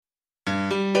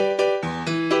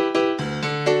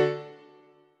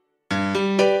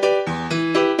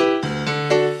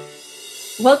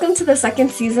Welcome to the second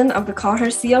season of the Call Her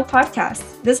CEO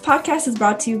podcast. This podcast is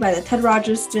brought to you by the Ted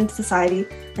Rogers Student Society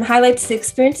and highlights the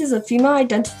experiences of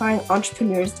female-identifying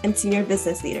entrepreneurs and senior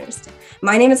business leaders.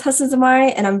 My name is Hassan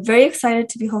Zamari, and I'm very excited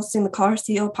to be hosting the Call Her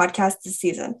CEO podcast this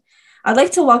season. I'd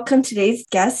like to welcome today's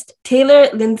guest, Taylor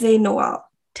Lindsay Noel.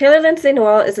 Taylor Lindsay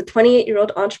Noel is a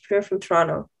 28-year-old entrepreneur from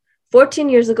Toronto. 14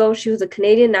 years ago, she was a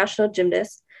Canadian national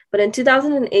gymnast, but in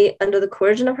 2008, under the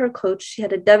coercion of her coach, she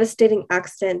had a devastating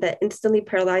accident that instantly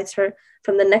paralyzed her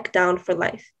from the neck down for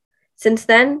life. Since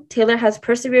then, Taylor has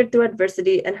persevered through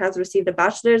adversity and has received a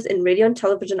bachelor's in radio and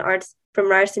television arts from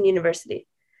Ryerson University.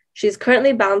 She is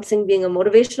currently balancing being a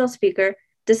motivational speaker,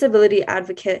 disability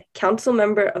advocate, council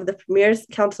member of the Premier's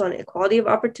Council on Equality of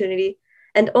Opportunity,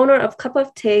 and owner of Cup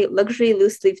of Tea luxury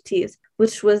loose-leaf teas,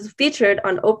 which was featured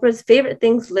on Oprah's Favorite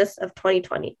Things list of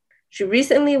 2020. She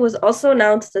recently was also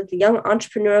announced as the Young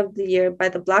Entrepreneur of the Year by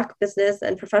the Black Business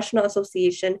and Professional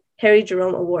Association Harry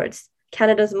Jerome Awards,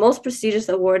 Canada's most prestigious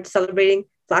award celebrating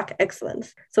Black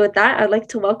excellence. So with that, I'd like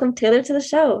to welcome Taylor to the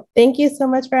show. Thank you so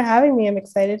much for having me. I'm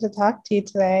excited to talk to you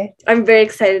today. I'm very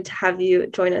excited to have you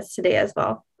join us today as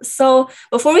well. So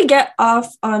before we get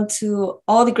off onto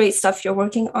all the great stuff you're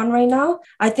working on right now,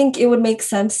 I think it would make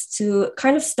sense to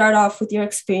kind of start off with your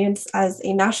experience as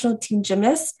a national team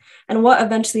gymnast and what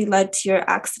eventually led to your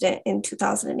accident in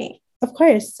 2008. Of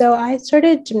course. So I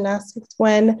started gymnastics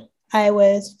when I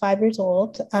was 5 years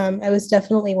old. I was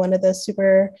definitely one of those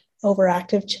super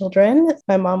overactive children.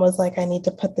 My mom was like, I need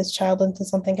to put this child into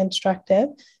something constructive.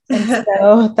 And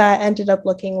so that ended up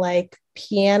looking like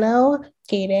piano,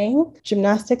 skating,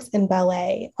 gymnastics, and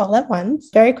ballet all at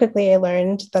once. Very quickly, I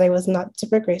learned that I was not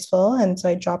super graceful. And so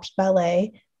I dropped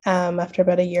ballet after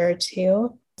about a year or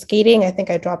two. Skating, I think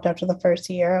I dropped after the first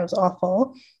year. I was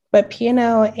awful. But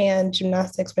piano and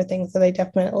gymnastics were things that I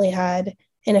definitely had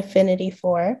an affinity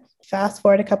for. Fast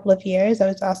forward a couple of years, I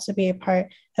was asked to be a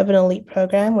part of an elite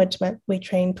program, which meant we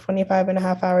trained 25 and a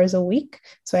half hours a week.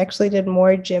 So I actually did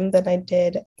more gym than I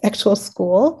did actual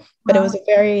school, but It was a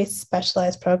very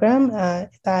specialized program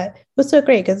that was so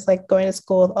great because like going to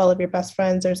school with all of your best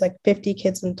friends, there's like 50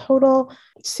 kids in total,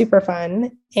 super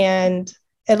fun. And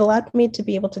it allowed me to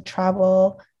be able to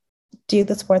travel, do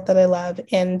the sport that I love,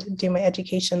 and do my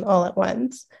education all at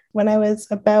once. When I was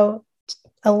about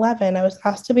 11, I was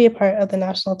asked to be a part of the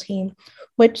national team,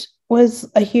 which was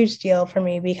a huge deal for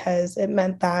me because it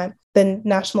meant that the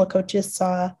national coaches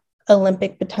saw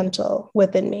Olympic potential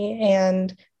within me.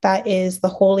 And that is the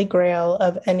holy grail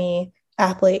of any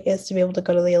athlete, is to be able to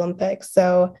go to the Olympics.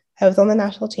 So I was on the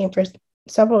national team for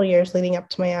several years leading up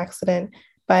to my accident.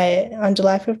 But on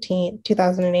July 15th,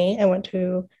 2008, I went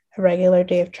to a regular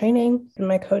day of training. And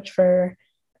my coach for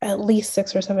at least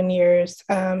 6 or 7 years,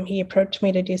 he approached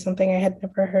me to do something I had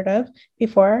never heard of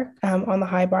before on the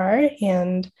high bar.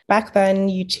 And back then,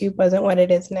 YouTube wasn't what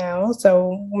it is now.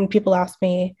 So when people ask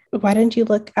me, why didn't you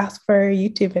ask for a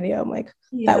YouTube video? I'm like,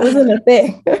 that wasn't a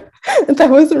thing. That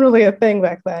wasn't really a thing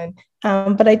back then.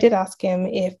 But I did ask him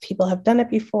if people have done it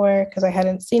before because I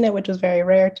hadn't seen it, which was very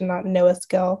rare to not know a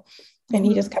skill. And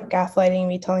he just kept gaslighting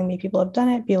me, telling me people have done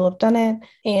it.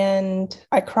 And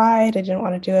I cried. I didn't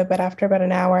want to do it. But after about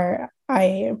an hour,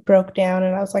 I broke down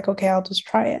and I was like, okay, I'll just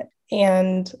try it.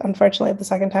 And unfortunately, the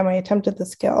second time I attempted the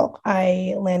skill,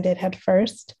 I landed head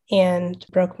first and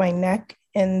broke my neck.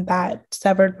 And that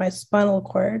severed my spinal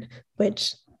cord,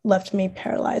 which left me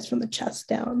paralyzed from the chest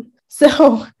down.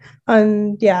 So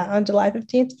on July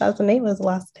 15th, 2008 was the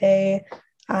last day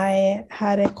I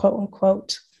had a quote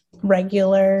unquote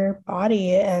regular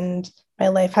body, and my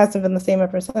life hasn't been the same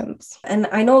ever since. And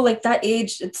I know like that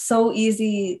age, it's so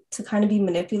easy to kind of be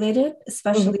manipulated,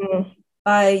 especially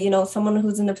by, someone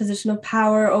who's in a position of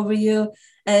power over you.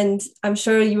 And I'm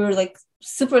sure you were like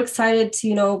super excited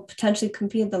to, potentially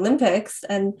compete at the Olympics,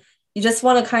 and you just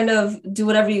want to kind of do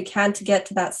whatever you can to get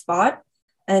to that spot.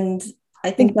 And I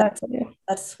think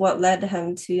that's what led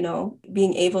him to,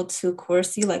 being able to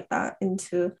coerce you like that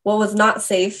into what was not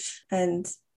safe and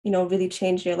really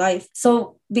change your life.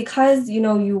 So because,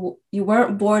 you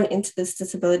weren't born into this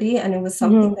disability and it was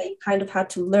something that you kind of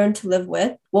had to learn to live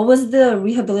with, what was the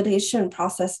rehabilitation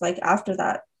process like after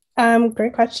that?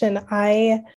 Great question.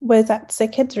 I was at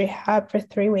Sick Kids Rehab for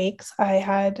 3 weeks. I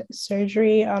had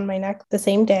surgery on my neck the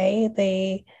same day.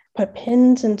 They put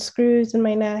pins and screws in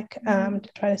my neck to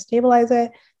try to stabilize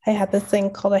it. I had this thing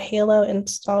called a halo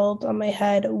installed on my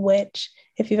head, which,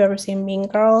 if you've ever seen Mean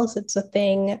Girls, it's a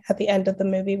thing at the end of the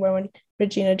movie where when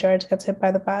Regina George gets hit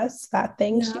by the bus, that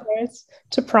thing she wears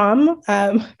to prom.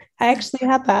 I actually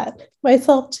had that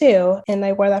myself too. And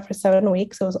I wore that for 7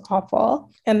 weeks. It was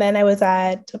awful. And then I was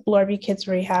at Bloorview Kids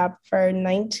Rehab for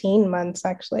 19 months,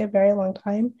 actually, a very long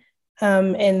time.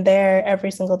 And there,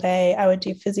 every single day, I would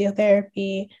do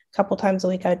physiotherapy. A couple times a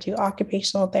week, I would do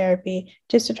occupational therapy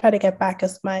just to try to get back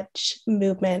as much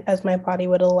movement as my body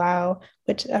would allow,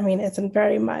 which I mean, isn't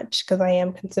very much because I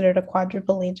am considered a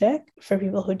quadriplegic. For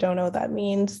people who don't know what that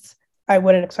means, I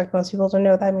wouldn't expect most people to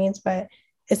know what that means, but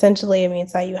essentially it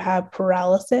means that you have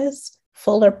paralysis,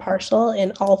 full or partial,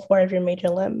 in all four of your major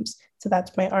limbs. So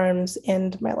that's my arms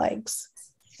and my legs.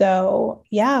 So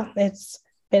yeah, it's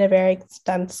been a very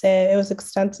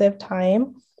extensive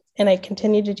time. And I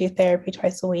continue to do therapy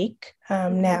twice a week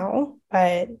now,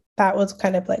 but that was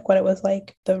kind of like what it was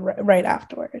like right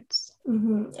afterwards.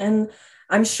 Mm-hmm. And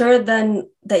I'm sure then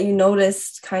that you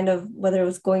noticed kind of whether it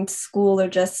was going to school or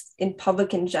just in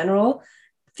public in general,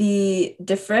 the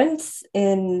difference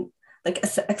in like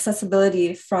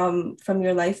accessibility from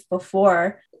your life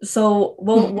before. So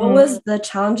what was the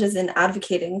challenges in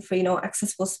advocating for,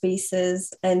 accessible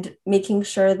spaces and making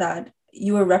sure that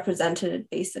you were represented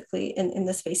basically in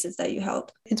the spaces that you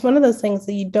held? It's one of those things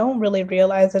that you don't really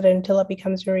realize it until it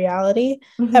becomes your reality.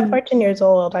 At 14 years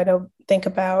old,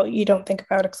 you don't think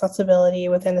about accessibility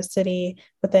within a city,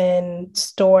 within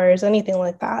stores, anything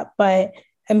like that. But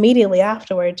immediately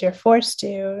afterwards, you're forced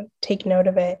to take note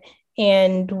of it.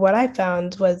 And what I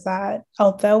found was that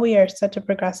although we are such a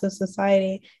progressive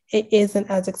society, it isn't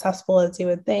as accessible as you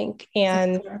would think.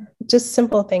 And just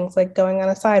simple things like going on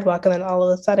a sidewalk, and then all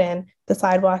of a sudden, the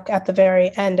sidewalk at the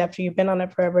very end, after you've been on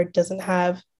it forever, doesn't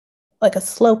have like a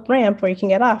slope ramp where you can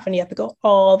get off, and you have to go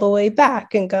all the way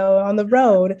back and go on the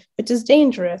road, which is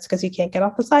dangerous because you can't get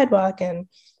off the sidewalk. And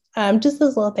just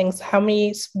those little things, how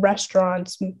many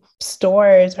restaurants,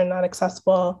 stores are not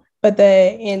accessible. But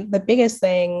the biggest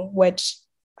thing, which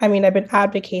I mean, I've been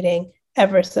advocating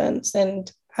ever since.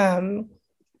 And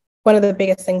one of the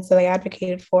biggest things that I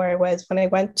advocated for was when I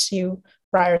went to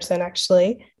Ryerson,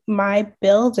 actually, my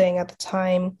building at the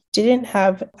time didn't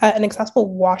have an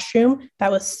accessible washroom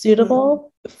that was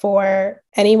suitable for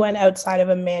anyone outside of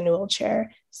a manual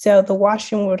chair. So the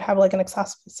washroom would have like an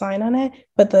accessible sign on it,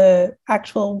 but the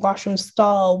actual washroom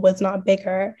stall was not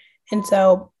bigger. And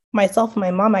so myself and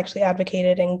my mom actually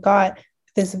advocated and got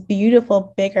this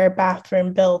beautiful, bigger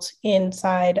bathroom built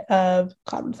inside of,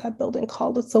 God, what's that building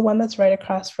called? It's the one that's right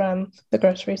across from the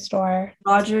grocery store.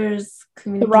 Rogers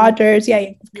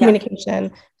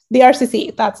Communication. The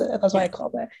RCC, that's it. That's what I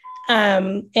called it.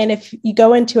 And if you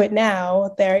go into it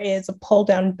now, there is a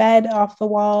pull-down bed off the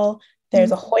wall.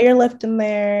 There's a Hoyer lift in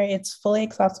there. It's fully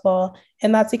accessible.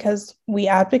 And that's because we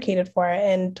advocated for it.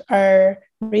 And our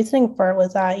reasoning for it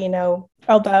was that,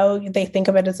 although they think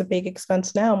of it as a big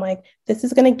expense now, I'm like, this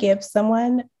is going to give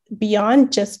someone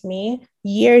beyond just me,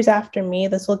 years after me,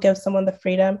 this will give someone the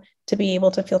freedom to be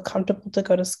able to feel comfortable to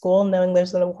go to school, knowing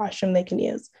there's a washroom they can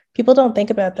use. People don't think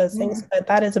about those things, but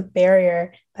that is a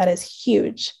barrier that is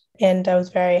huge. And I was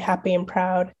very happy and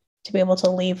proud to be able to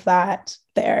leave that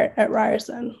there at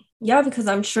Ryerson. Yeah, because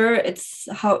I'm sure it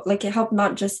helped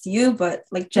not just you, but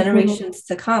like generations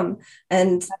to come.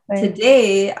 And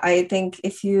today, I think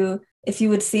if you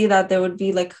would see that there would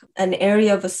be like an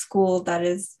area of a school that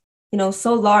is,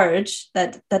 so large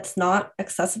that that's not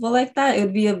accessible like that, it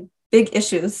would be a big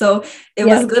issue. So it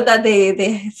was good that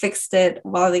they fixed it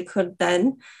while they could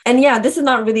then. And yeah, this is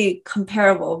not really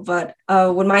comparable, but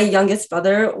when my youngest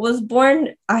brother was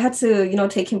born, I had to,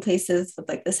 take him places with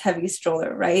like this heavy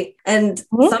stroller, right? And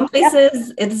some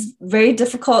places it's very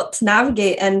difficult to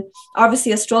navigate. And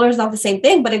obviously a stroller is not the same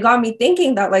thing, but it got me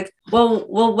thinking that like, well,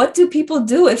 what do people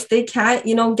do if they can't,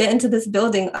 get into this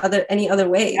building any other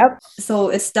way? So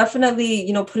it's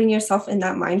definitely, putting yourself in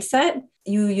that mindset.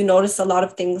 You notice a lot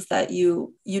of things that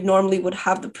you normally would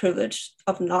have the privilege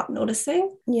of not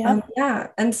noticing.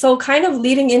 And so kind of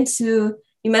leading into,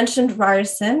 you mentioned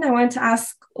Ryerson, I wanted to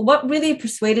ask what really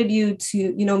persuaded you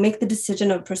to, make the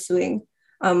decision of pursuing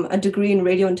a degree in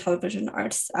radio and television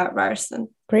arts at Ryerson?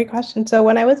 Great question. So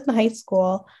when I was in high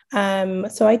school,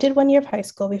 so I did 1 year of high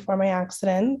school before my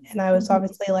accident, and I was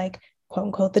obviously like, quote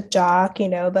unquote, the jock,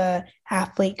 the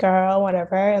athlete girl,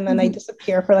 whatever. And then I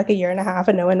disappear for like a year and a half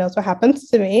and no one knows what happens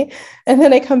to me. And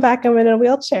then I come back, I'm in a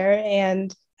wheelchair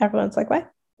and everyone's like, what?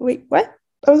 Wait, what?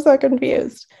 I was so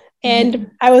confused.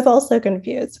 And I was also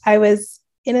confused. I was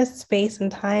in a space and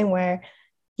time where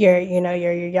you're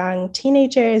young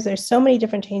teenagers. There's so many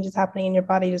different changes happening in your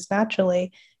body just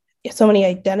naturally. So many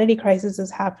identity crises is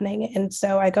happening. And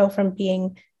so I go from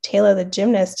being Taylor the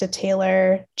gymnast to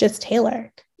Taylor.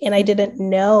 And I didn't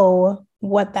know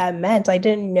what that meant. I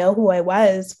didn't know who I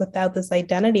was without this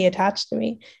identity attached to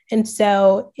me. And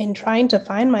so in trying to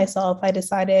find myself, I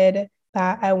decided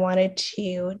that I wanted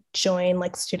to join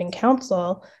like student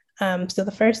council So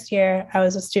the first year I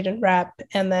was a student rep,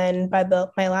 and then by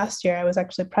my last year I was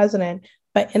actually president.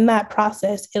 But in that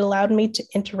process, it allowed me to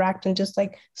interact and just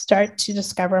like start to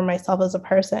discover myself as a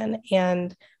person.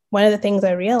 And one of the things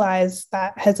I realized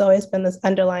that has always been this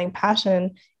underlying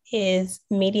passion is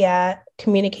media,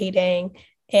 communicating.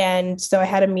 And so I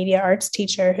had a media arts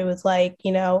teacher who was like,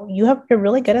 you're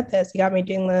really good at this. He got me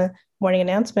doing the morning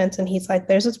announcements. And he's like,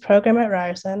 there's this program at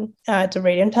Ryerson. It's a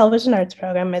radio and television arts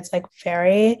program. It's like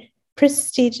very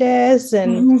prestigious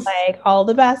and like all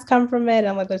the best come from it.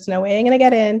 I'm like, there's no way I'm going to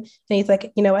get in. And he's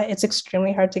like, you know what? It's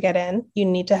extremely hard to get in. You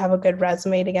need to have a good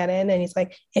resume to get in. And he's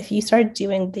like, if you start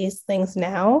doing these things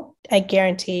now, I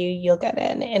guarantee you'll get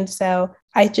in. And so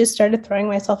I just started throwing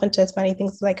myself into as many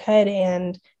things as I could.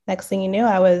 And next thing you knew,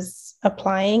 I was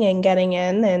applying and getting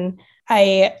in. And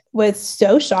I was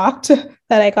so shocked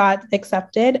that I got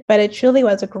accepted, but it truly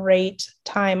was a great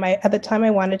time. At the time,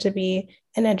 I wanted to be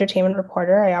an entertainment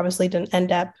reporter. I obviously didn't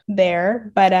end up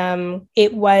there, but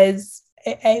it was,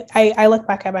 I look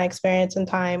back at my experience and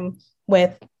time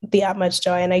with the utmost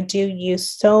joy. And I do use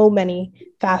so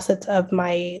many facets of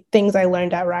my things I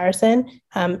learned at Ryerson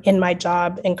in my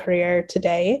job and career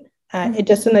today, it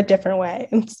just in a different way.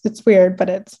 It's weird, but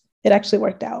it actually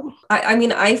worked out. I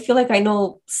mean, I feel like I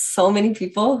know so many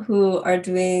people who are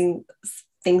doing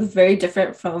things very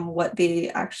different from what they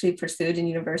actually pursued in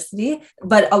university.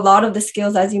 But a lot of the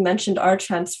skills, as you mentioned, are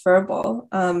transferable.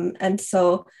 And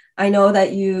so I know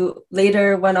that you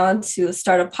later went on to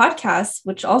start a podcast,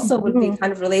 which also would be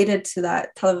kind of related to that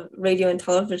radio and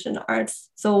television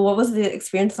arts. So what was the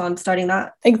experience on starting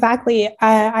that? Exactly.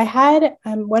 I had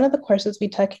one of the courses we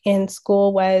took in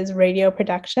school was radio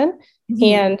production.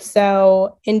 And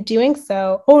so in doing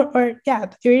so, the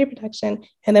radio production.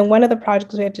 And then one of the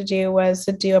projects we had to do was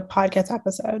to do a podcast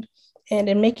episode. And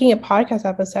in making a podcast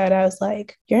episode, I was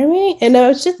like, you're me. And I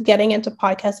was just getting into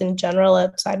podcasts in general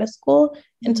outside of school.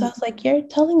 And so I was like, you're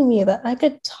telling me that I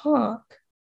could talk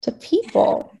to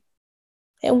people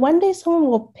and one day someone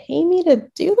will pay me to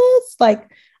do this? Like,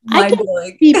 I can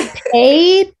be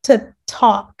paid to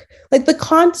talk. Like, the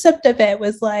concept of it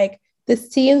was like, this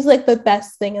seems like the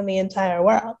best thing in the entire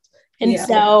world. And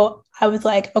so I was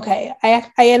like, okay,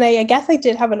 I guess I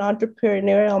did have an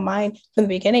entrepreneurial mind from the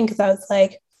beginning, because I was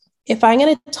like, if I'm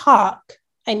going to talk,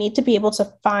 I need to be able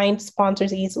to find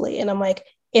sponsors easily. And I'm like,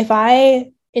 if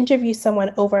I interview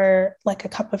someone over like a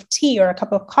cup of tea or a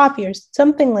cup of coffee or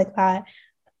something like that,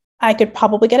 I could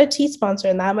probably get a tea sponsor,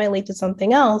 and that might lead to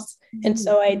something else. Mm-hmm. And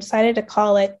so I decided to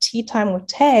call it Tea Time with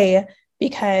Tay,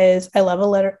 because I love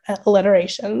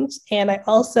alliterations. And I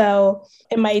also,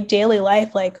 in my daily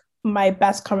life, like, my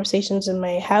best conversations in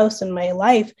my house and my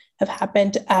life have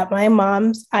happened at my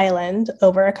mom's island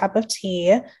over a cup of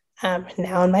tea.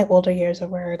 Now in my older years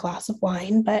over a glass of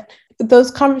wine, but those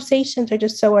conversations are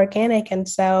just so organic. And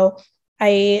so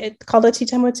I called it Tea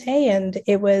Time with Tay, and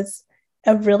it was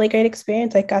a really great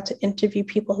experience. I got to interview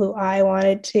people who I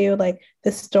wanted to, like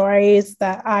the stories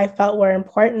that I felt were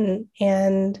important.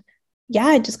 And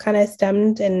yeah, it just kind of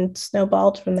stemmed and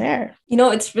snowballed from there. You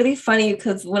know, it's really funny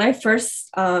because when I first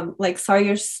saw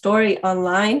your story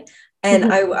online, and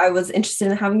mm-hmm. I was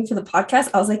interested in having you for the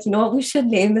podcast, I was like, you know what, we should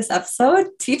name this episode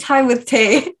Tea Time with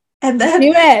Tay. And then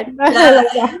do it.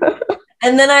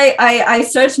 And then I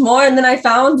searched more, and then I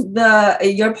found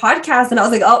your podcast, and I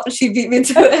was like, oh, she beat me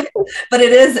to it. But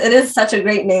it is such a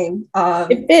great name.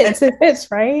 It fits,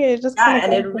 right? It just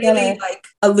and it really like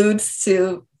alludes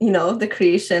to, you know, the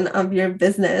creation of your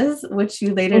business, which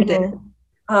you later mm-hmm. did.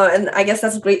 And I guess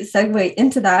that's a great segue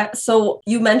into that. So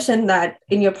you mentioned that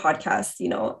in your podcast, you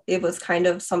know, it was kind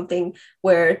of something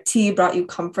where tea brought you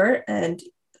comfort, and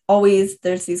always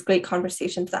there's these great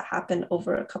conversations that happen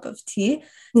over a cup of tea.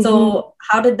 Mm-hmm. So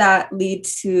how did that lead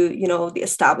to, you know, the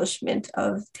establishment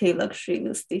of Tay Luxury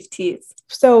Loose Leaf Teas?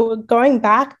 So going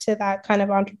back to that kind of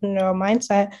entrepreneurial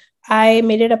mindset, I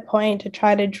made it a point to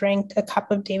try to drink a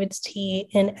cup of David's tea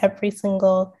in every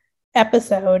single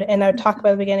episode. And I would talk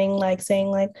about the beginning, like saying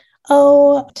like,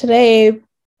 oh, today,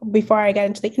 before I get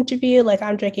into the interview, like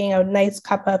I'm drinking a nice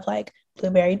cup of like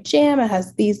blueberry jam. It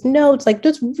has these notes, like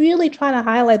just really trying to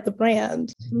highlight the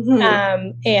brand.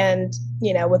 Mm-hmm. And,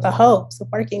 you know, with the hopes of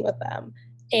working with them.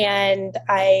 And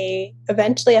I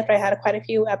eventually, after I had quite a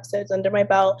few episodes under my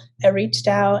belt, I reached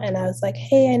out and I was like,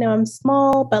 hey, I know I'm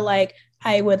small, but like,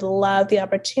 I would love the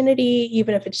opportunity,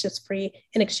 even if it's just free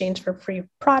in exchange for free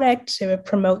product, to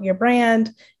promote your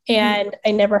brand. And mm-hmm.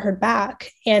 I never heard back.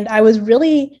 And I was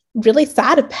really, really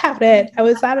sad about it. I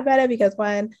was sad about it because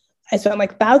when I spent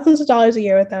like thousands of dollars a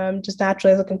year with them, just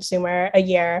naturally as a consumer, a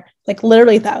year, like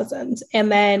literally thousands.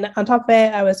 And then on top of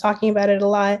it, I was talking about it a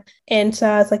lot. And so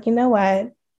I was like, you know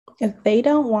what? if they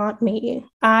don't want me,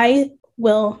 I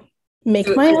will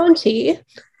make my own tea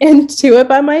and do it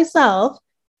by myself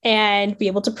and be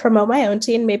able to promote my own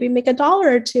tea and maybe make $1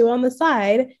 or $2 on the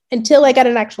side until I get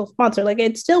an actual sponsor. Like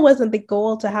it still wasn't the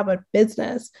goal to have a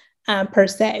business per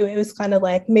se. It was kind of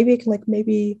like maybe it can like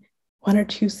maybe 1 or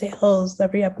 2 sales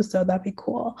every episode. That'd be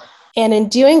cool. And in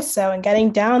doing so and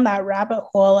getting down that rabbit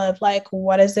hole of like,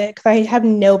 what is it? Because I have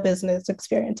no business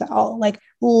experience at all, like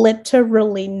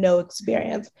literally no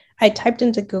experience. I typed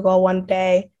into Google one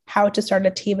day how to start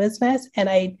a tea business,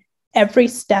 and every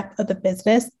step of the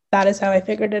business, that is how I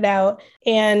figured it out.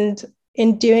 And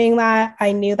in doing that,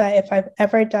 I knew that if I've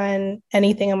ever done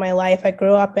anything in my life, I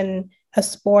grew up in a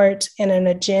sport and in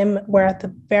a gym where at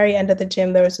the very end of the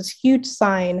gym, there was this huge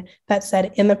sign that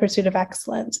said, "In the pursuit of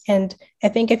excellence." And I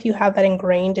think if you have that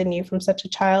ingrained in you from such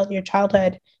a your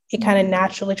childhood, it kind of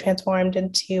naturally transformed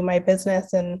into my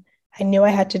business. And I knew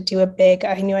I had to do it big.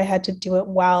 I knew I had to do it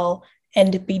well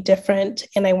and be different.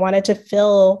 And I wanted to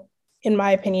fill, in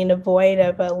my opinion, a void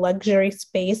of a luxury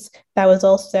space that was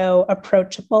also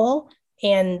approachable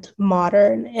and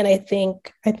modern. And I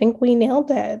think we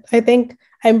nailed it. I think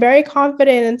I'm very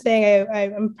confident in saying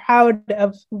I'm proud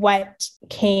of what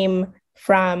came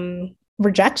from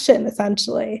rejection,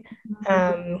 essentially.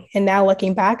 And now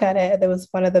looking back at it, that was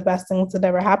one of the best things that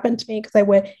ever happened to me,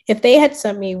 because if they had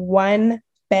sent me one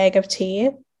bag of tea,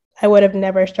 I would have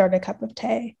never started a cup of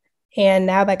tea. And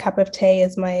now that cup of tea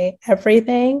is my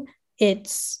everything.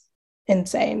 It's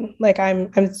insane. Like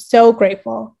I'm so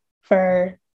grateful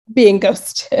for being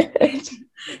ghosted.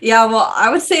 Yeah, well, I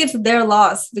would say it's their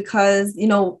loss because,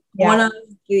 one of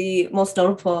the most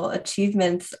notable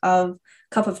achievements of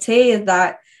Cup of Tea is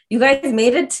that you guys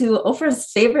made it to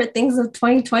Oprah's favorite things of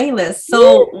 2020 list.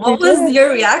 So what was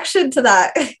your reaction to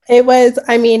that? It was,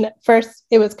 first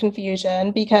it was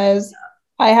confusion because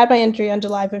I had my entry on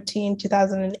July 15,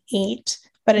 2008,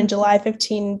 but in July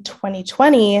 15,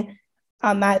 2020,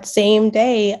 on that same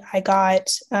day, I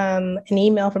got an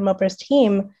email from Oprah's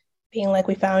team being like,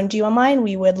 "We found you online.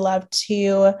 We would love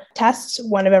to test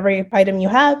one of every item you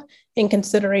have in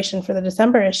consideration for the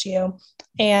December issue."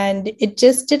 And it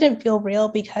just didn't feel real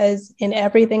because in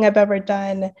everything I've ever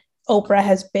done, Oprah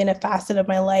has been a facet of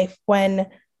my life. When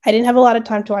I didn't have a lot of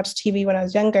time to watch TV when I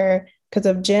was younger because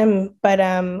of gym, but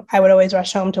I would always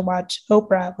rush home to watch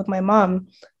Oprah with my mom.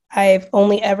 I've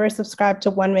only ever subscribed to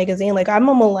one magazine. Like I'm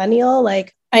a millennial.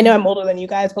 Like I know I'm older than you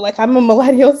guys, but like I'm a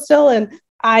millennial still. And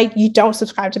you don't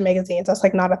subscribe to magazines. That's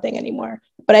like not a thing anymore.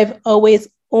 But I've always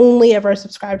only ever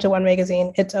subscribed to one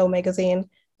magazine. It's O Magazine.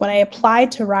 When I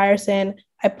applied to Ryerson,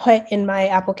 I put in my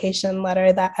application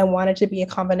letter that I wanted to be a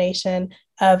combination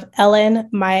of Ellen,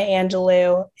 Maya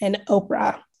Angelou, and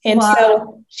Oprah. And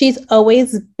so she's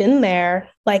always been there,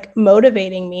 like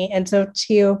motivating me. And so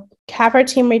to have her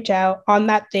team reach out on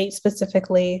that date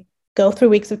specifically, go through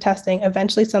weeks of testing,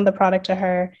 eventually send the product to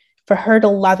her, for her to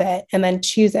love it and then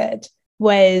choose it,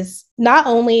 was not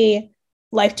only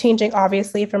life-changing,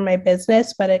 obviously, for my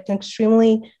business, but an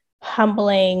extremely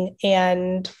humbling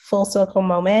and full circle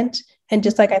moment. And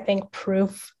just like, I think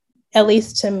proof, at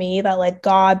least to me, that like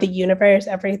God, the universe,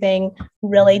 everything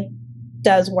really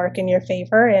does work in your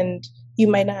favor. And you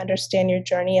might not understand your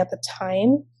journey at the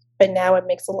time, but now it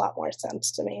makes a lot more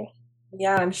sense to me.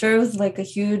 Yeah, I'm sure it was like a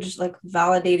huge, like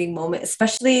validating moment,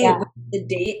 especially with the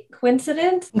date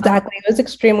coincidence. Exactly. It was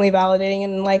extremely validating.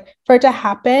 And like for it to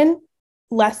happen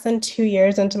less than 2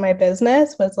 years into my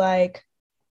business was like,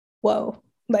 whoa.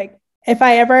 Like if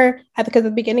I ever, because at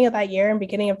the beginning of that year and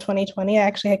beginning of 2020, I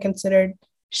actually had considered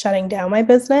shutting down my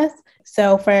business.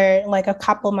 So for like a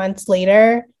couple months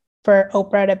later, for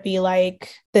Oprah to be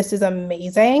like, "This is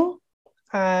amazing,"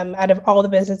 out of all the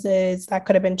businesses that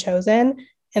could have been chosen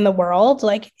in the world,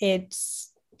 like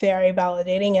it's very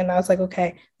validating. And I was like,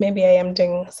 okay, maybe I am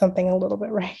doing something a little bit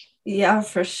right. Yeah,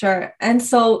 for sure. And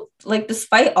so like,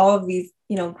 despite all of these,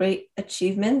 great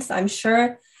achievements, I'm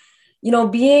sure,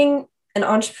 being an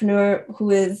entrepreneur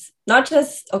who is not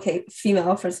just,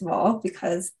 female, first of all,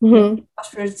 because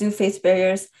entrepreneurs do face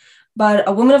barriers, but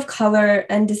a woman of color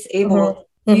and disabled,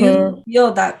 do you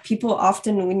feel that people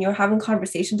often, when you're having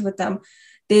conversations with them,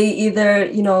 they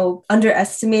either,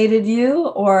 underestimated you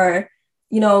or,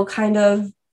 kind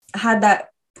of had that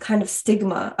kind of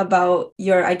stigma about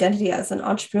your identity as an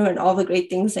entrepreneur and all the great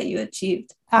things that you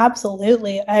achieved?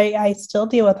 Absolutely. I still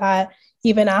deal with that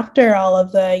even after all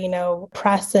of the,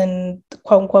 press and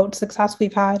quote unquote success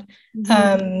we've had.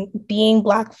 Being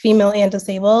Black, female, and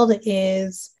disabled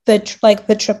is the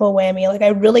triple whammy. Like I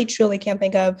really, truly can't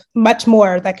think of much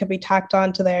more that could be tacked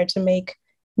onto there to make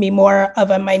me more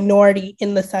of a minority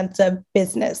in the sense of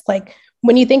business. Like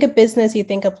when you think of business, you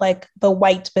think of like the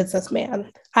white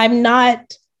businessman. I'm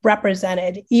not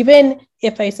represented. Even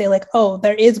if I say like, oh,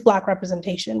 there is Black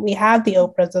representation. We have the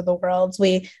Oprahs of the world.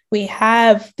 We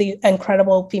have the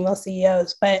incredible female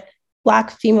CEOs, but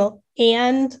Black, female,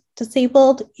 and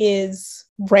disabled is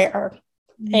rare.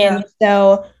 Yeah. And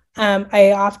so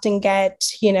I often get,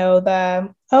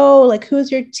 like,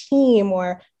 who's your team,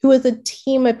 or who is a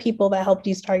team of people that helped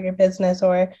you start your business,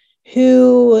 or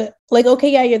who, like,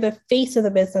 okay, yeah, you're the face of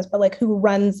the business, but like, who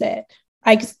runs it?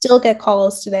 I still get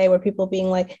calls today where people being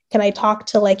like, can I talk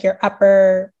to like your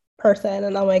upper person?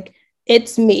 And I'm like,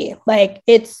 it's me. Like,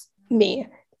 it's me.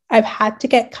 I've had to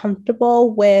get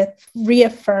comfortable with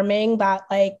reaffirming that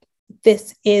like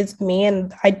this is me,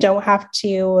 and I don't have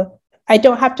to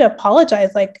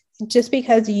apologize. Like, just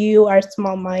because you are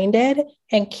small-minded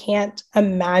and can't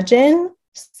imagine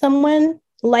someone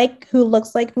like who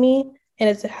looks like me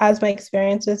and has my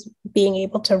experiences being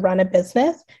able to run a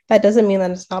business, that doesn't mean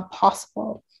that it's not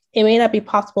possible. It may not be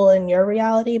possible in your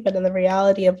reality, but in the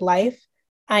reality of life,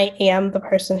 I am the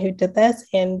person who did this,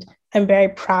 and I'm very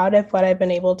proud of what I've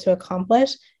been able to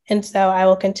accomplish. And so I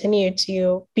will continue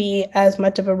to be as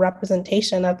much of a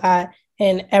representation of that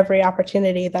in every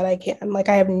opportunity that I can. Like,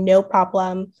 I have no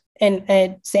problem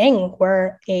in saying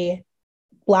we're a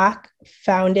Black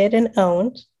founded and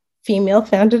owned, female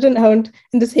founded and owned,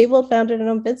 and disabled founded and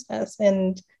owned business.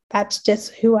 And that's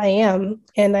just who I am.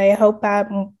 And I hope that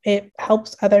it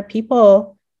helps other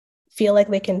people feel like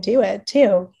they can do it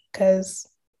too. Because,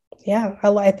 yeah,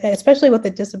 especially with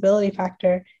the disability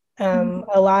factor,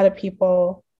 a lot of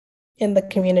people in the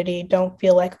community don't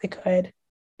feel like they could,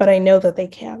 but I know that they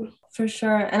can. For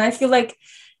sure. And I feel like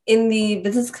in the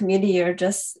business community, or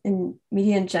just in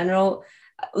media in general,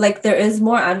 like there is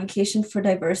more advocacy for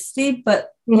diversity,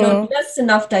 but just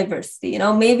enough diversity,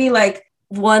 maybe like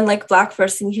one like Black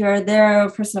person here or there,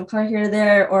 a person of color here or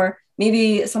there, or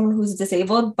maybe someone who's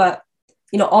disabled. But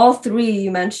all three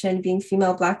you mentioned, being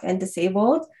female, Black, and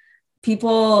disabled,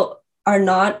 people are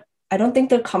not, I don't think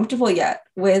they're comfortable yet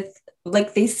with,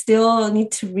 like, they still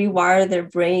need to rewire their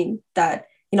brain that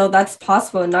that's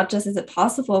possible. And not just is it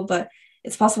possible, but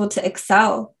it's possible to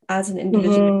excel as an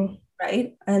individual,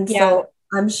 right? And so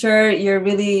I'm sure you're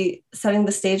really setting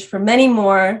the stage for many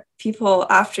more people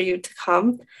after you to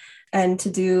come and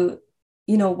to do,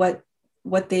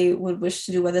 what they would wish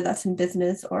to do, whether that's in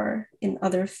business or in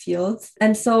other fields.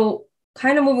 And so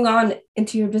kind of moving on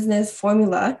into your business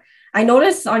formula, I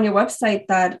noticed on your website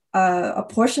that a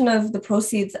portion of the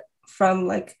proceeds from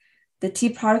like the tea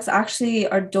products actually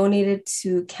are donated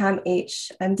to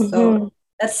CAMH. And so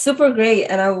that's super great.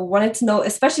 And I wanted to know,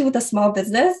 especially with a small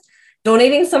business,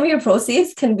 donating some of your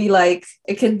proceeds can be like,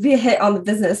 it could be a hit on the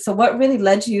business. So what really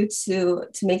led you to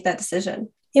make that decision?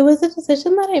 It was a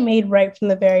decision that I made right from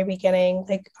the very beginning.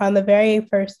 Like, on the very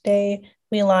first day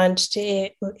we launched,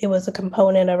 it was a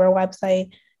component of our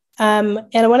website. And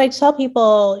when I tell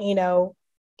people,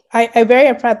 I'm very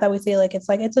upfront that we say like it's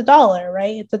 $1,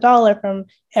 right? It's $1 from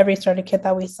every starter kit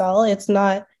that we sell. It's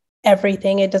not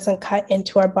everything. It doesn't cut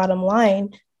into our bottom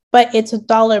line, but it's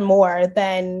 $1 more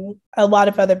than a lot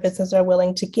of other businesses are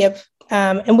willing to give.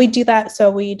 And we do that. So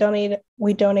we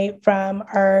donate from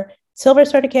our silver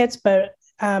starter kits, but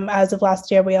as of last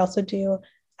year, we also do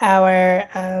our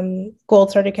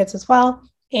gold starter kits as well.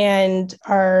 And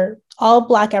our all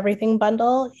Black everything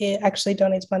bundle, it actually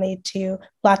donates money to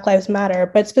Black Lives Matter.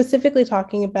 But specifically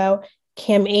talking about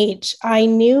CAMH, I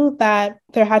knew that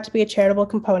there had to be a charitable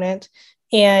component.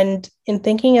 And in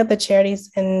thinking of the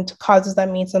charities and causes that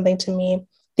mean something to me,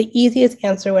 the easiest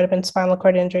answer would have been spinal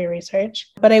cord injury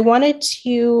research. But I wanted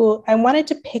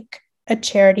to pick a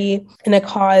charity and a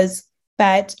cause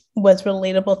that was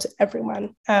relatable to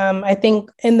everyone. I think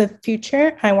in the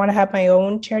future, I want to have my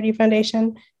own charity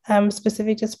foundation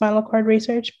specific to spinal cord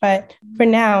research. But for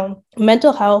now,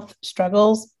 mental health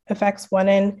struggles affects 1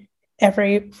 in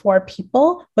every 4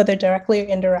 people, whether directly or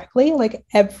indirectly. Like,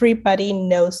 everybody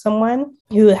knows someone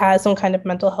who has some kind of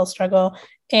mental health struggle.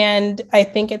 And I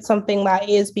think it's something that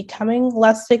is becoming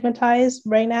less stigmatized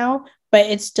right now, but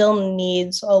it still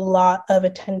needs a lot of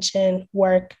attention,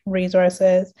 work,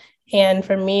 resources. And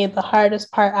for me, the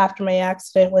hardest part after my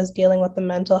accident was dealing with the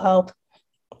mental health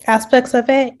aspects of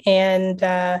it, and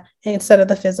instead of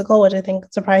the physical, which I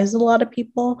think surprises a lot of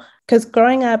people. Because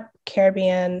growing up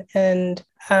Caribbean, and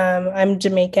I'm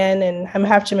Jamaican, and I'm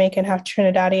half Jamaican, half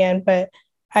Trinidadian, but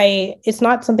it's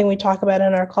not something we talk about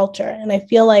in our culture. And I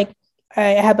feel like I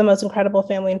had the most incredible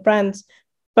family and friends,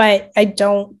 but I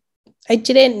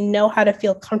didn't know how to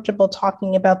feel comfortable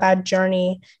talking about that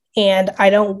journey And I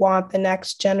don't want the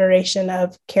next generation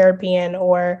of Caribbean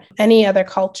or any other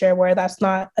culture where that's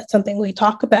not something we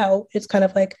talk about. It's kind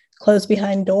of like closed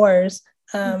behind doors.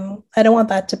 I don't want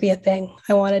that to be a thing.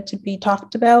 I want it to be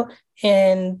talked about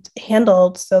and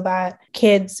handled so that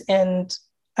kids and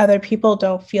other people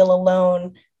don't feel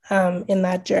alone in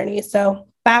that journey. So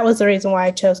that was the reason why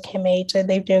I chose CAMH.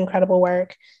 They do incredible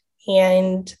work.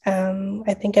 And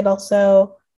I think it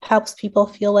also helps people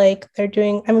feel like they're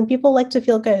doing, I mean, people like to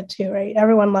feel good too, right?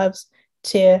 Everyone loves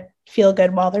to feel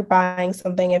good while they're buying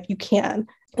something if you can.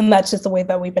 And that's just the way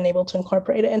that we've been able to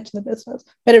incorporate it into the business.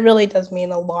 But it really does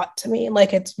mean a lot to me.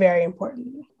 Like, it's very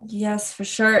important. Yes, for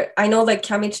sure. I know like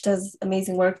CAMH does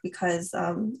amazing work because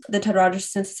the Ted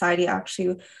Rogers Society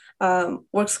actually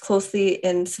works closely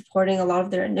in supporting a lot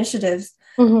of their initiatives.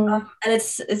 And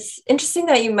it's interesting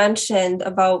that you mentioned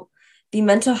about the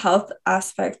mental health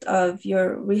aspect of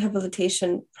your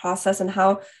rehabilitation process and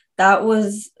how that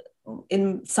was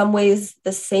in some ways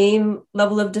the same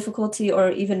level of difficulty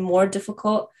or even more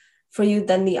difficult for you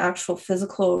than the actual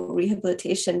physical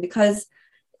rehabilitation. Because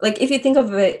like, if you think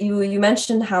of it, you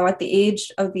mentioned how at the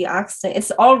age of the accident,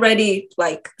 it's already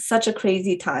like such a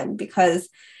crazy time because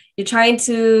you're trying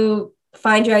to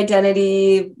find your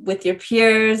identity with your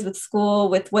peers, with school,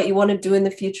 with what you want to do in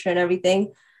the future and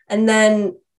everything. And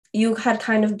then you had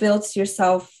kind of built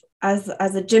yourself as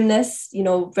a gymnast, you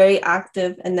know, very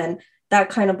active. And then that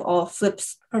kind of all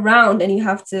flips around and you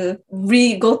have to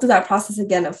go through that process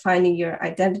again of finding your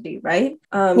identity, right?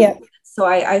 So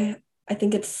I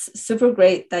think it's super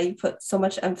great that you put so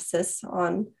much emphasis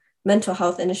on mental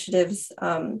health initiatives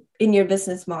in your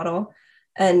business model.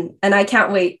 And I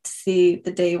can't wait to see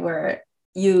the day where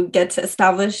you get to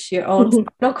establish your own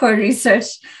spinal cord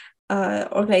research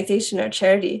organization or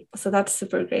charity. So that's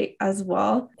super great as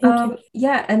well.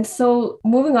 Yeah. And so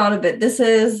moving on a bit, this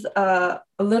is a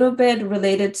little bit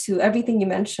related to everything you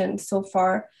mentioned so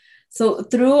far. So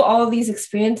through all of these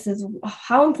experiences,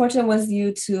 how important was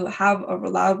you to have a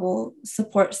reliable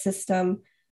support system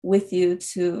with you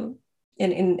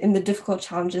in the difficult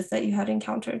challenges that you had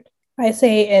encountered? I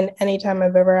say in any time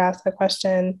I've ever asked the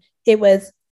question, it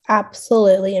was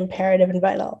absolutely imperative and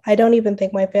vital. I don't even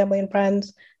think my family and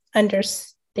friends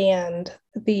understand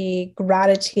the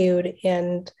gratitude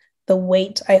and the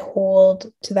weight I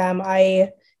hold to them.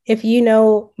 If you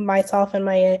know myself and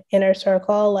my inner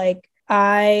circle, like,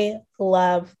 I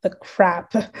love the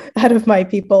crap out of my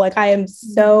people. Like, I am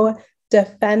so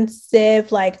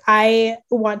defensive. Like, I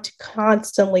want to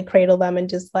constantly cradle them and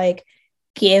just like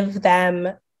give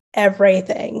them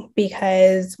everything,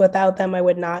 because without them, I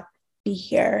would not be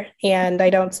here. And I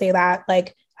don't say that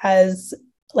like as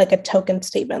like a token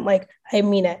statement. Like, I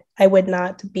mean it. I would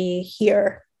not be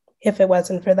here if it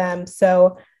wasn't for them.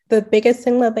 So the biggest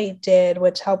thing that they did,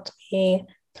 which helped me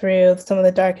through some of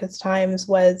the darkest times,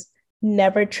 was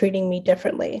never treating me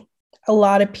differently. A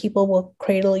lot of people will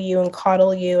cradle you and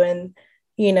coddle you and,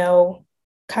 you know,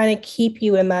 kind of keep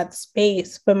you in that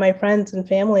space. But my friends and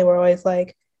family were always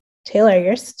like, Taylor,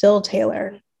 you're still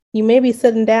Taylor. You may be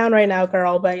sitting down right now,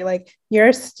 girl, but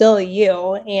you're still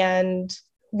you. And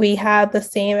we had the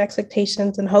same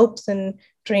expectations and hopes and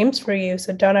dreams for you.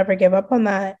 So don't ever give up on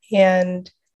that. And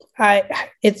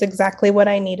it's exactly what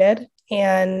I needed.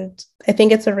 And I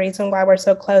think it's a reason why we're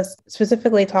so close,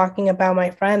 specifically talking about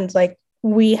my friends. Like,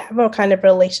 we have a kind of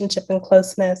relationship and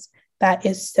closeness that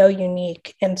is so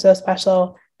unique and so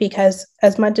special, because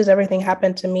as much as everything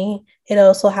happened to me, it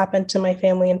also happened to my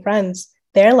family and friends.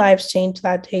 Their lives changed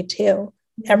that day too.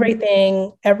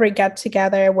 Everything, every get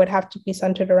together would have to be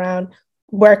centered around,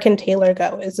 where can Taylor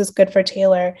go? Is this good for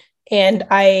Taylor? And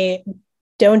I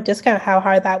don't discount how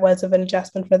hard that was of an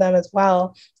adjustment for them as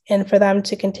well. And for them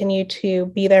to continue to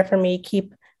be there for me,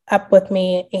 keep up with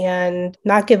me, and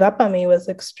not give up on me was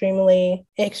extremely,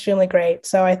 extremely great.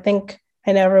 So I think,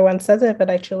 I know everyone says it, but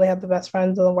I truly have the best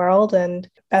friends in the world and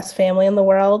best family in the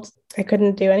world. I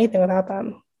couldn't do anything without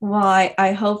them. Well,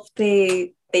 I hope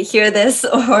they hear this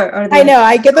or I know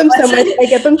I give them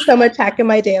so much heck in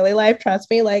my daily life. Trust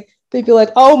me, like, they'd be like,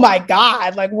 "Oh my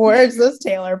God, like, where's this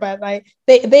Taylor?" But like,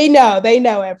 they know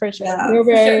it for sure. Yeah, we're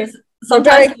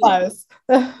very close.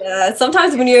 Yeah,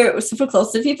 sometimes when you're super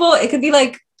close to people, it could be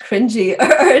like cringy.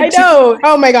 I know.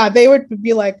 Oh my God, they would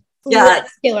be like, yeah,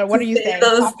 Taylor, what are you saying?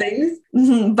 Those things.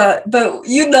 Mm-hmm. But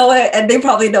you know it, and they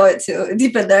probably know it too,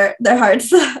 deep in their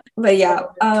hearts. But yeah,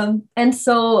 and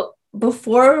so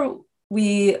before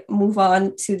we move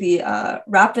on to the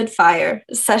rapid fire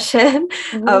session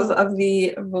of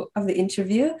the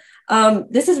interview,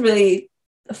 this is really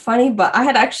funny, but I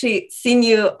had actually seen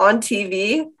you on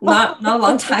TV not a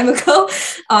long time ago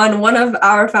on one of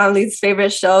our family's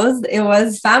favorite shows. It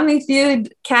was Family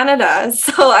Feud Canada.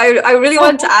 So I really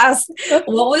wanted to ask,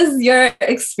 what was your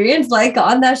experience like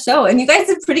on that show? And you guys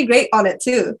did pretty great on it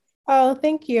too. Oh,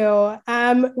 thank you.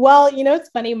 Well, it's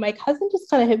funny. My cousin just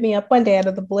kind of hit me up one day out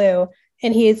of the blue,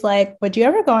 and he's like, "Would you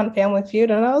ever go on Family Feud?"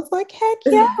 And I was like, "Heck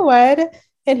yeah, I would."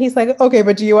 And he's like, "Okay,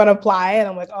 but do you want to apply?" And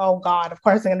I'm like, "Oh God, of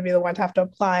course I'm going to be the one to have to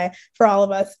apply for all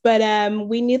of us." But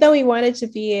we knew that we wanted to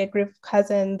be a group of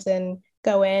cousins and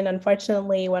go in.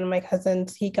 Unfortunately, one of my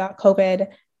cousins, he got COVID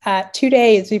 2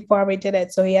 days before we did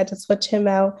it, so he had to switch him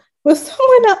out with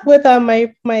someone else,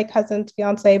 with my cousin's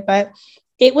fiance. But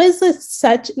it was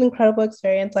such an incredible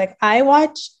experience. Like, I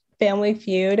watch Family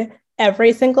Feud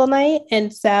every single night,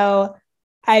 and so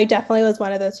I definitely was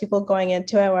one of those people going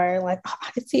into it where like, oh,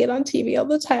 I see it on TV all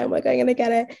the time. Like, I'm going to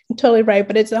get it. I'm totally right.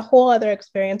 But it's a whole other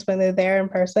experience when they're there in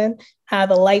person.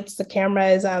 The lights, the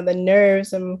cameras, the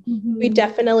nerves. And we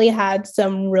definitely had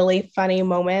some really funny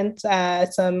moments,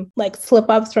 some like slip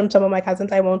ups from some of my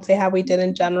cousins. I won't say how we did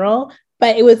in general,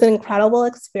 but it was an incredible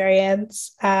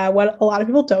experience. What a lot of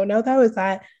people don't know, though, is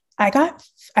that I got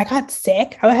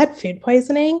sick. I had food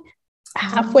poisoning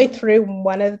halfway through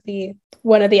one of the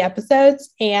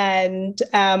episodes, and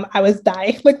I was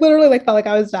dying, like literally, like felt like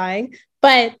I was dying.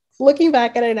 But looking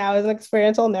back at it now, is an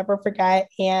experience I'll never forget.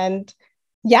 And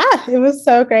yeah, it was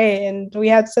so great, and we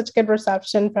had such good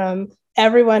reception from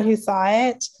everyone who saw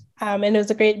it. And it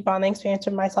was a great bonding experience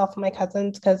for myself and my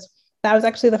cousins, because that was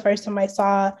actually the first time I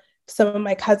saw some of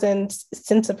my cousins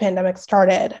since the pandemic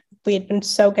started. We had been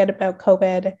so good about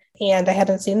COVID, and I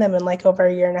hadn't seen them in like over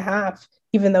a year and a half,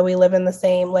 even though we live in the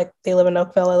same, like they live in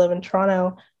Oakville, I live in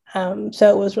Toronto. So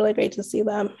it was really great to see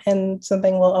them, and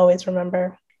something we'll always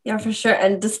remember. Yeah, for sure.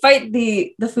 And despite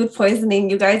the food poisoning,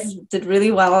 you guys did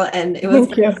really well, and it was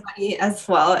funny as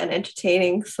well and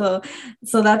entertaining. So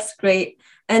that's great.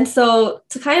 And so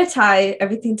to kind of tie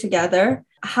everything together,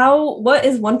 what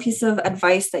is one piece of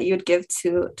advice that you would give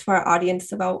to our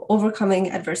audience about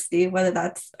overcoming adversity, whether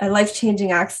that's a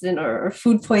life-changing accident or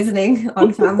food poisoning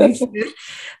on Family Feud?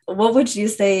 What would you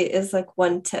say is like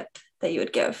one tip that you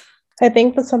would give? I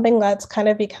think that's something that's kind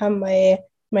of become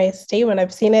my statement.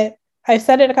 I've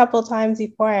said it a couple of times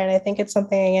before, and I think it's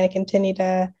something I'm going to continue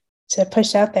to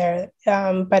push out there.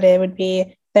 But it would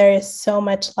be, there is so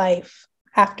much life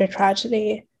after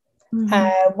tragedy.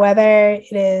 Whether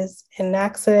it is an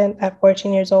accident at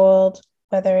 14 years old,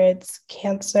 whether it's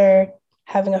cancer,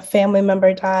 having a family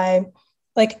member die,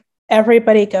 like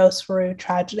everybody goes through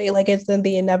tragedy. Like, it's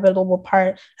the inevitable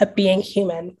part of being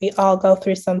human. We all go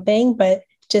through something, but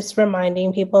just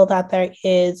reminding people that there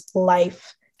is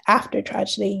life after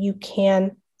tragedy. You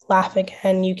can laugh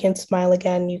again, you can smile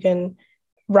again, you can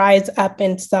rise up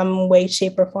in some way,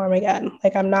 shape, or form again.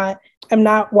 Like, I'm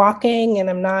not walking and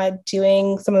I'm not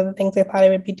doing some of the things I thought I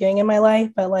would be doing in my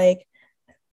life, but like,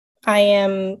 I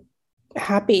am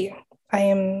happy. I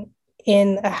am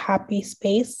in a happy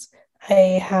space.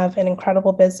 I have an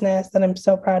incredible business that I'm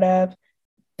so proud of,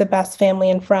 the best family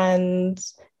and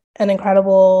friends, an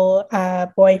incredible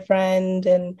boyfriend,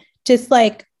 and just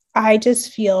like, I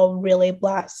just feel really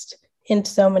blessed in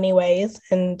so many ways.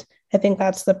 And I think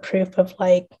that's the proof of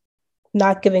like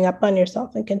not giving up on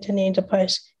yourself and continuing to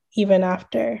push even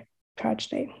after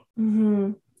tragedy.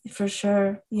 For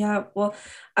sure. Yeah. Well,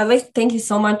 I'd like to thank you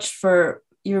so much for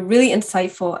your really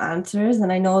insightful answers.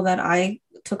 And I know that I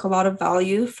took a lot of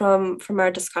value from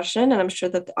our discussion, and I'm sure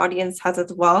that the audience has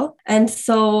as well. And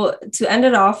so to end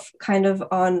it off kind of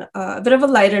on a bit of a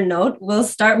lighter note, we'll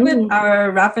start with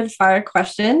our rapid fire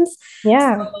questions.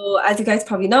 Yeah. So as you guys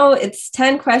probably know, it's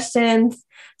 10 questions,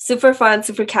 super fun,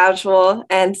 super casual.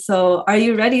 And so are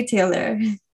you ready, Taylor?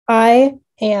 I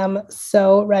am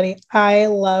so ready. I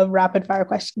love rapid fire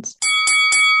questions.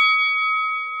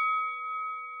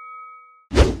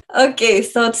 Okay,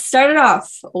 so to start it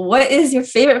off, what is your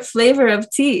favorite flavor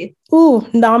of tea? Ooh,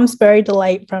 Nom's Berry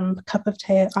Delight from Cup of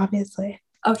Tea, obviously.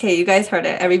 Okay, you guys heard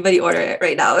it. Everybody order it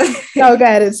right now. So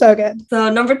good. It's so good. So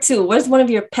number 2, what is one of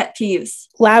your pet peeves?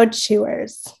 Loud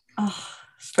chewers. Oh,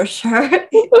 for sure.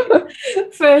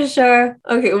 For sure.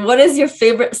 Okay, what is your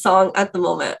favorite song at the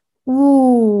moment?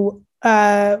 Ooh,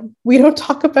 We Don't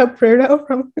Talk About Bruno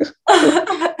from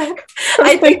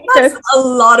I think that's a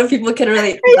lot of people can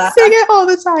relate to that. I sing it all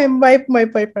the time. My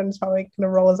boyfriend's probably gonna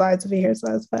roll his eyes if he hears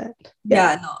this, but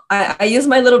yeah, no, I use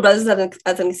my little brothers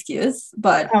as an excuse,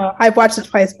 but I've watched it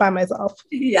twice by myself.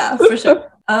 Yeah, for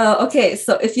sure. Okay,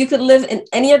 so if you could live in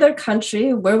any other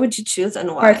country, where would you choose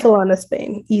and why? Barcelona,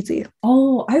 Spain. Easy.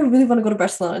 Oh, I really want to go to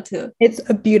Barcelona too. It's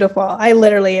beautiful. I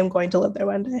literally am going to live there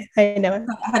one day. I know it.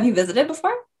 Have you visited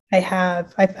before? I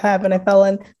have, and I fell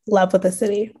in love with the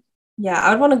city. Yeah,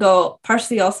 I would want to go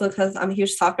partially also because I'm a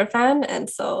huge soccer fan. And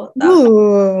so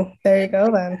Ooh, there you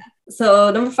go then.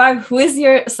 So number 5, who is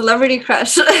your celebrity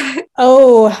crush?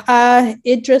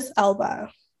 Idris Elba.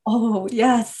 Oh,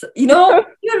 yes. You know,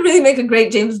 he would really make a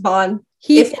great James Bond.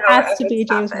 He has to be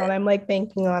James Bond. I'm like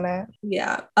banking on it.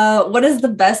 Yeah. What is the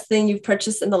best thing you've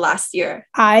purchased in the last year?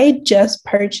 I just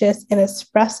purchased an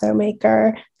espresso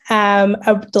maker.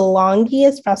 A DeLonghi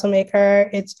espresso maker.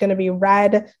 It's going to be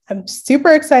red. I'm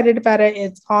super excited about it.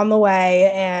 It's on the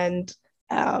way. And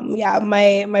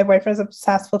my boyfriend's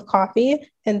obsessed with coffee.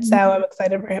 And so I'm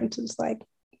excited for him to just like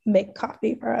make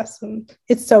coffee for us. And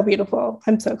it's so beautiful.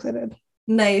 I'm so excited.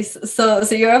 Nice. So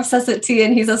you're obsessed with tea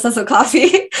and he's obsessed with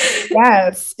coffee.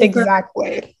 Yes,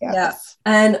 exactly. Yes. Yeah.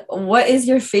 And what is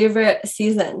your favorite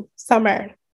season?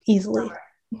 Summer, easily. Summer,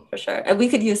 for sure. And we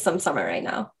could use some summer right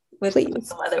now with the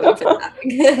weather we've been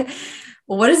having.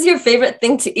 What is your favorite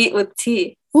thing to eat with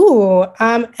tea? Ooh,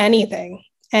 anything.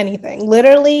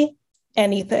 Literally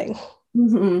anything.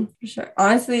 Mm-hmm, for sure.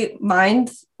 Honestly, mine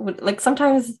would like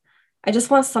sometimes I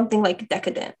just want something like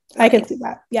decadent. I can see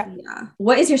that. Yeah.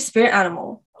 What is your spirit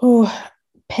animal? Ooh,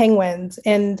 penguins.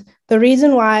 And the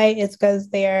reason why is because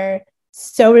they're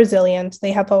so resilient.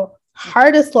 They have the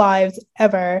hardest lives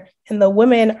ever. And the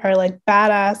women are like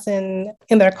badass in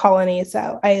their colony.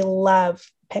 So I love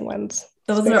penguins.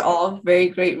 Those are all very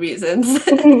great reasons.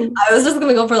 I was just going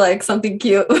to go for like something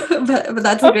cute, but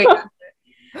that's a great answer.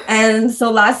 And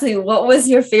so lastly, what was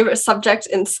your favorite subject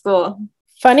in school?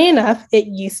 Funny enough, it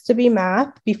used to be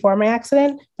math before my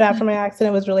accident, but after my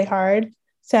accident, it was really hard.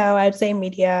 So I'd say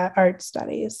media art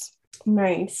studies.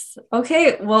 Nice.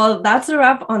 Okay, well, that's a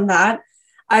wrap on that.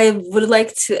 I would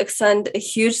like to extend a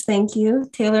huge thank you,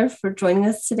 Taylor, for joining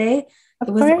us today.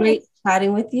 It was great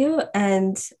chatting with you,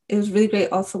 and it was really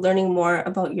great also learning more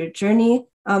about your journey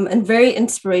and very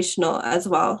inspirational as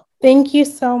well. Thank you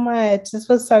so much. This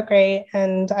was so great.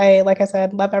 And I, like I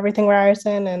said, love everything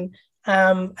Ryerson, and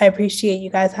I appreciate you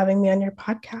guys having me on your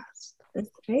podcast. That's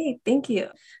great. Thank you.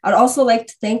 I'd also like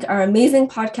to thank our amazing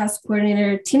podcast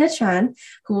coordinator, Tina Chan,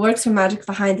 who works for Magic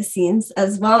behind the scenes,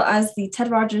 as well as the Ted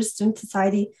Rogers Student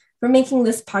Society for making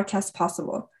this podcast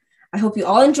possible. I hope you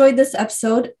all enjoyed this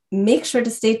episode. Make sure to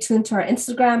stay tuned to our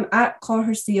Instagram at Call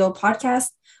Her CEO Podcast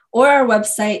or our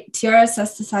website,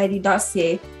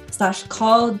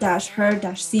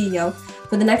 trssociety.ca/call-her-CEO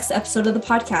for the next episode of the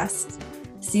podcast.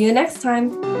 See you next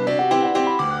time.